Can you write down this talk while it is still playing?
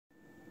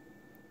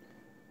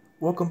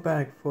Welcome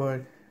back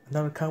for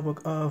another comic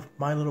book of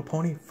My Little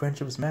Pony,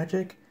 Friendship is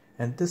Magic,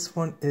 and this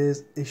one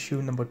is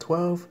issue number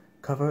 12,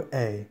 cover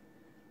A.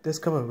 This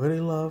cover I really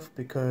love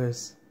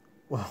because,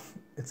 well,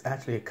 it's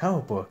actually a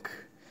comic book.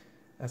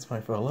 That's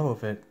fine for a love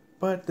of it,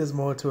 but there's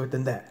more to it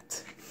than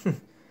that.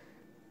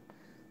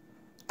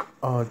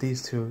 Oh,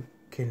 these two,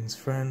 Caden's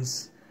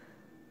friends,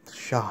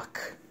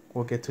 shock.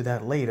 We'll get to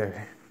that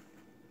later.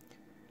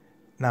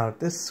 Now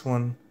this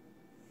one,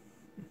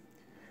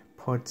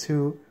 part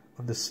 2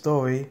 of the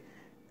story,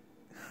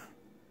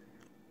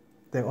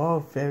 they're all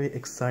very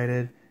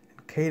excited,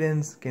 and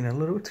Caden's getting a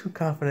little too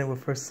confident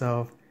with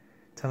herself,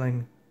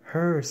 telling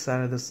her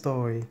side of the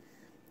story.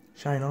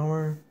 Shine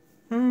Armor?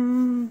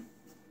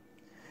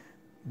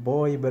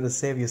 Boy, you better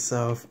save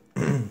yourself,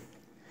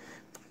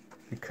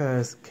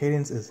 because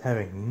Cadence is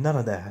having none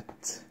of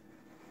that.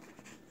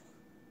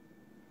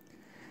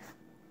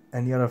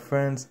 And the other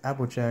friends,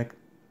 Applejack,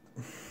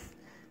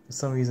 for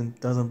some reason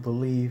doesn't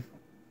believe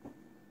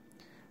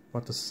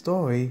about the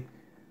story,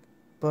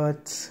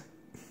 but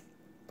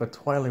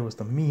Twilight was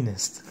the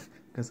meanest,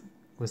 because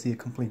was he a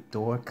complete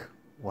dork?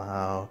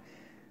 Wow,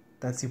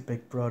 that's your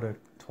big brother,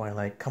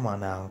 Twilight, come on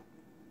now.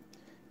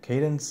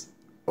 Cadence,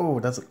 oh,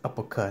 that's an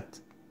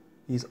uppercut.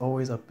 He's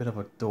always a bit of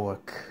a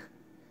dork.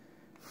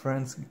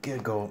 Friends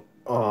giggle,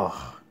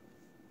 oh,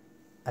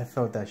 I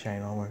felt that,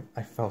 Shine Armor,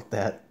 I felt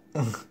that.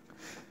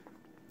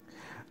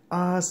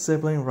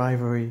 Sibling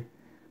rivalry.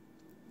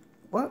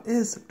 What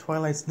is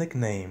Twilight's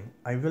nickname?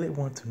 I really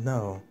want to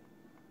know.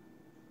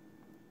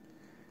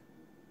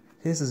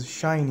 His is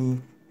Shiny,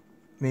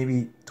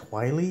 maybe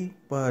Twily,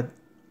 but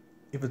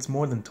if it's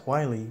more than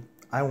Twily,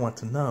 I want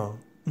to know.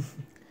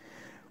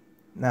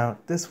 Now,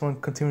 this one,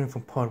 continuing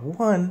from part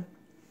 1,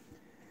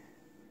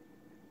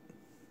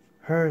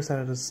 her side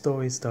of the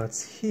story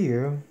starts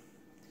here.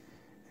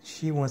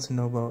 She wants to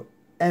know about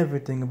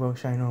everything about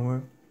Shine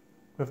Armor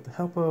with the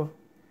help of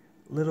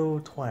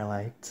little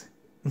Twilight.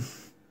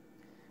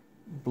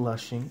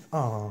 Blushing.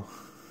 Oh.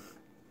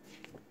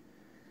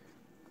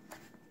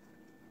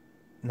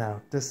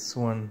 Now this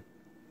one,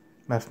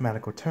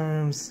 mathematical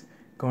terms,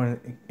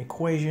 going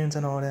equations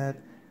and all that,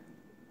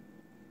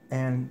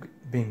 and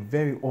being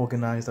very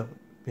organized of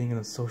being in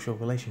a social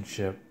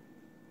relationship,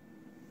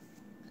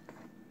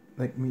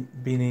 like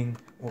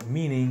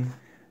meaning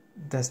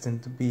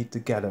destined to be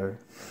together.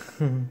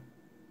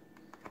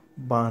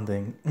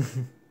 Bonding.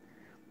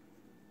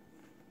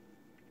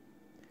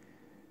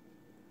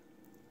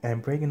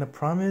 And breaking a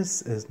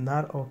promise is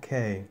not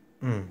okay.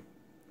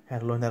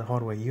 Had to learn that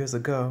hard way years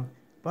ago,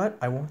 but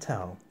I won't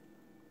tell,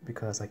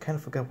 because I kind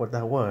of forgot what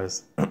that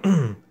was.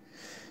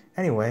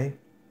 Anyway,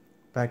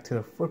 back to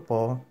the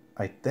football,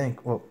 I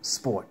think, well,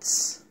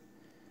 sports.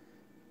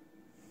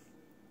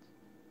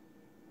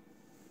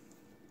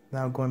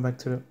 Now going back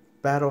to the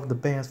Battle of the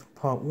Bands for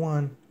part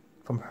 1,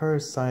 from her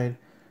side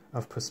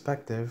of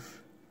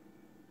perspective.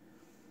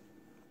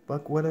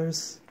 Buck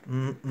Withers?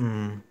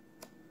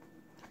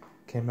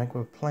 Came back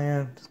with a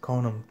plan, just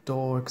calling them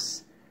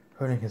dorks,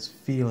 hurting his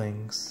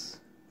feelings.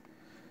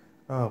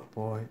 Oh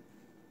boy.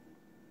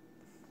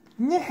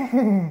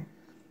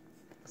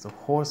 It's a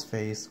horse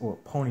face, or a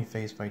pony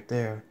face right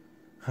there.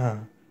 Huh.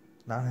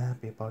 Not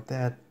happy about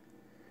that.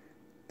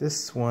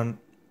 This one,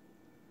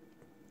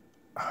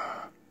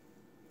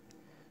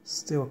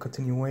 still a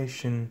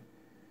continuation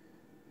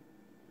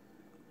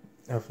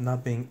of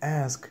not being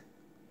asked,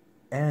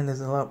 and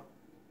there's a lot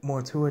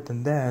more to it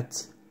than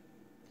that.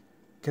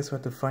 Guess we'll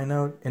have to find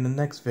out in the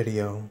next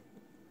video.